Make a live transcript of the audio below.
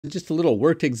Just a little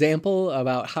worked example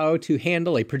about how to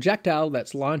handle a projectile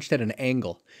that's launched at an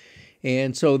angle.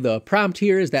 And so the prompt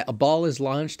here is that a ball is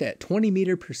launched at 20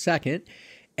 meters per second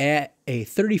at a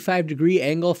 35-degree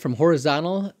angle from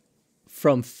horizontal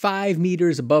from 5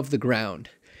 meters above the ground.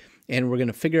 And we're going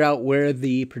to figure out where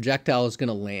the projectile is going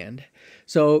to land.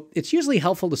 So it's usually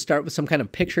helpful to start with some kind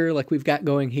of picture like we've got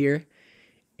going here.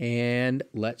 And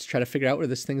let's try to figure out where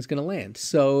this thing is going to land.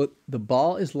 So the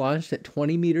ball is launched at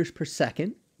 20 meters per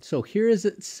second. So here is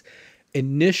its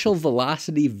initial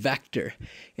velocity vector,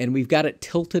 and we've got it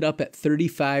tilted up at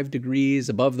 35 degrees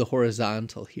above the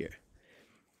horizontal here.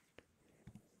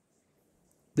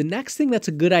 The next thing that's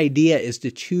a good idea is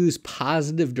to choose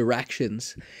positive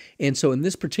directions. And so in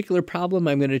this particular problem,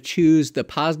 I'm going to choose the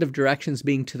positive directions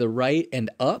being to the right and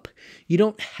up. You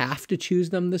don't have to choose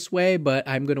them this way, but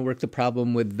I'm going to work the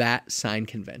problem with that sign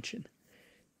convention.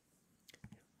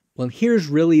 Well, here's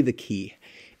really the key.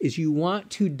 Is you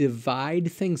want to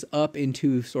divide things up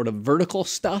into sort of vertical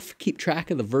stuff, keep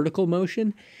track of the vertical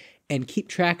motion, and keep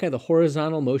track of the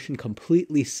horizontal motion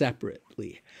completely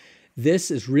separately.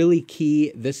 This is really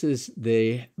key. This is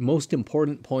the most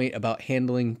important point about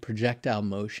handling projectile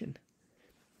motion.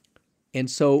 And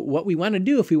so what we want to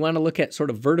do if we want to look at sort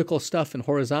of vertical stuff and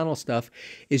horizontal stuff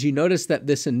is you notice that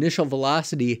this initial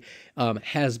velocity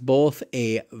has both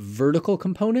a vertical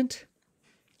component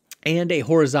and a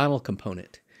horizontal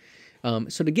component.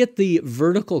 So to get the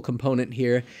vertical component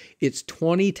here, it's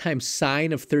 20 times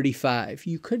sine of 35.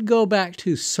 You could go back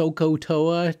to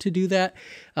SOHCAHTOA to do that,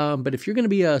 but if you're going to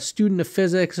be a student of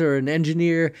physics or an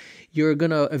engineer, you're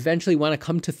going to eventually want to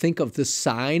come to think of the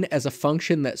sine as a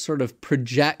function that sort of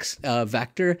projects a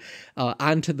vector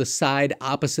onto the side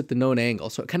opposite the known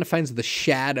angle. So it kind of finds the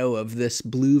shadow of this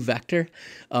blue vector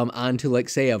onto, like,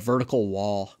 say, a vertical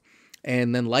wall.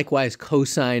 And then likewise,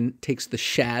 cosine takes the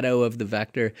shadow of the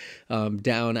vector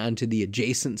down onto the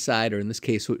adjacent side, or in this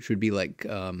case, which would be like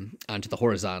onto the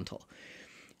horizontal.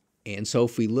 And so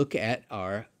if we look at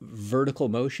our vertical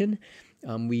motion,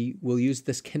 we will use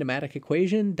this kinematic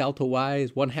equation. Delta y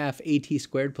is 1/2 at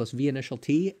squared plus v initial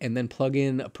t, and then plug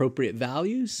in appropriate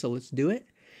values. So let's do it.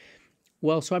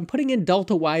 Well, so I'm putting in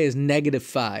delta y as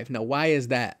 -5. Now, why is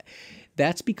that?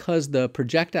 That's because the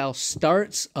projectile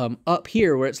starts up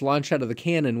here where it's launched out of the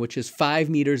cannon, which is 5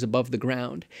 meters above the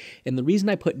ground. And the reason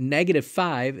I put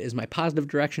 -5 is my positive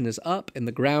direction is up and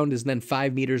the ground is then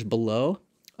 5 meters below.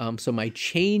 So my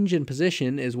change in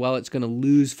position is, well, it's going to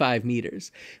lose 5 meters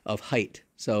of height.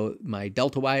 So my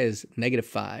delta y is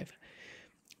 -5.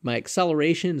 My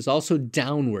acceleration is also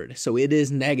downward, so it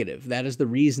is negative. That is the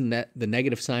reason that the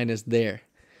negative sign is there.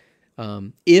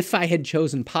 If I had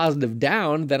chosen positive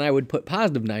down, then I would put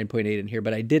positive 9.8 in here,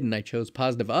 but I didn't. I chose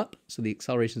positive up, so the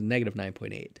acceleration is negative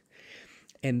 9.8.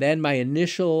 And then my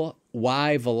initial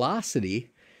y velocity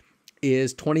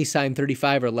is 20 sine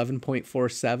 35, or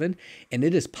 11.47, and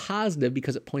it is positive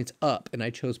because it points up, and I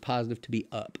chose positive to be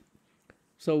up.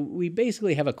 So we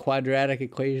basically have a quadratic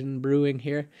equation brewing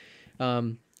here.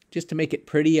 Just to make it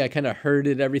pretty, I kind of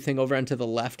herded everything over onto the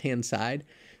left-hand side.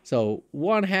 So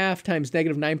 1/2 times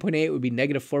negative 9.8 would be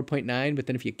negative 4.9, but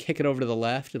then if you kick it over to the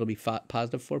left, it'll be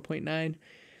positive 4.9.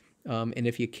 And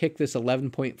if you kick this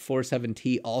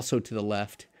 11.47t also to the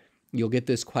left, you'll get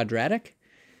this quadratic.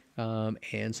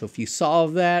 And so if you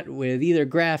solve that with either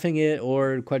graphing it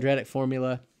or quadratic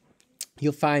formula,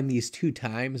 you'll find these two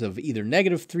times of either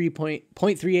negative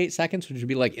 3.38 seconds, which would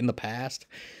be like in the past,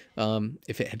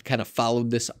 if it had kind of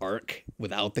followed this arc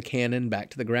without the cannon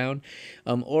back to the ground,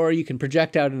 or you can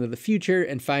project out into the future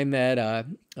and find that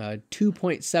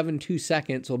 2.72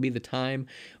 seconds will be the time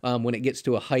when it gets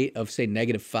to a height of, say,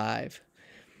 -5.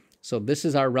 So this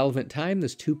is our relevant time,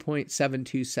 this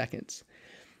 2.72 seconds.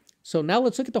 So now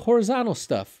let's look at the horizontal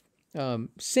stuff.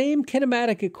 Same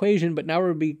kinematic equation, but now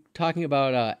we'll be talking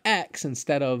about x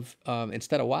instead of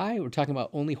y. We're talking about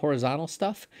only horizontal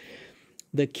stuff.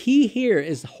 The key here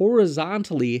is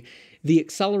horizontally, the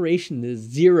acceleration is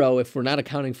 0 if we're not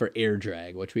accounting for air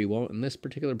drag, which we won't in this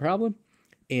particular problem.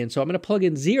 And so I'm going to plug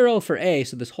in 0 for a,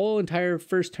 so this whole entire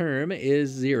first term is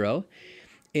 0.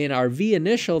 And our v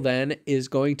initial then is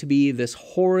going to be this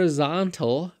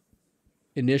horizontal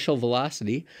initial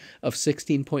velocity of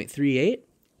 16.38.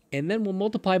 And then we'll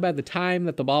multiply by the time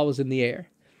that the ball was in the air.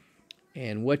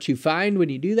 And what you find when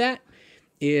you do that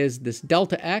is this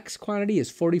delta x quantity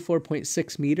is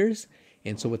 44.6 meters.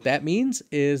 And so what that means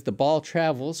is the ball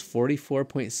travels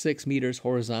 44.6 meters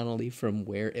horizontally from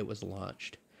where it was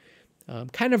launched.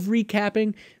 Kind of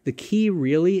recapping, the key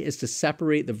really is to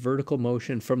separate the vertical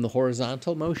motion from the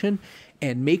horizontal motion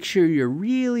and make sure you're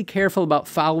really careful about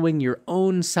following your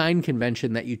own sign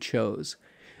convention that you chose.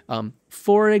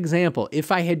 For example,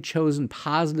 if I had chosen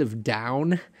positive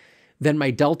down, then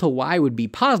my delta y would be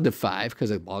positive 5 because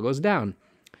the ball goes down.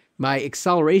 My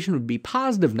acceleration would be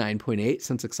positive 9.8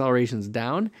 since acceleration is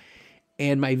down.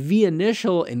 And my v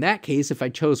initial, in that case, if I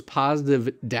chose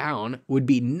positive down, would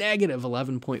be negative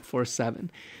 11.47.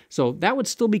 So that would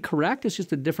still be correct. It's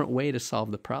just a different way to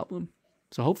solve the problem.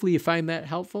 So hopefully you find that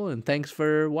helpful, and thanks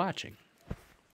for watching.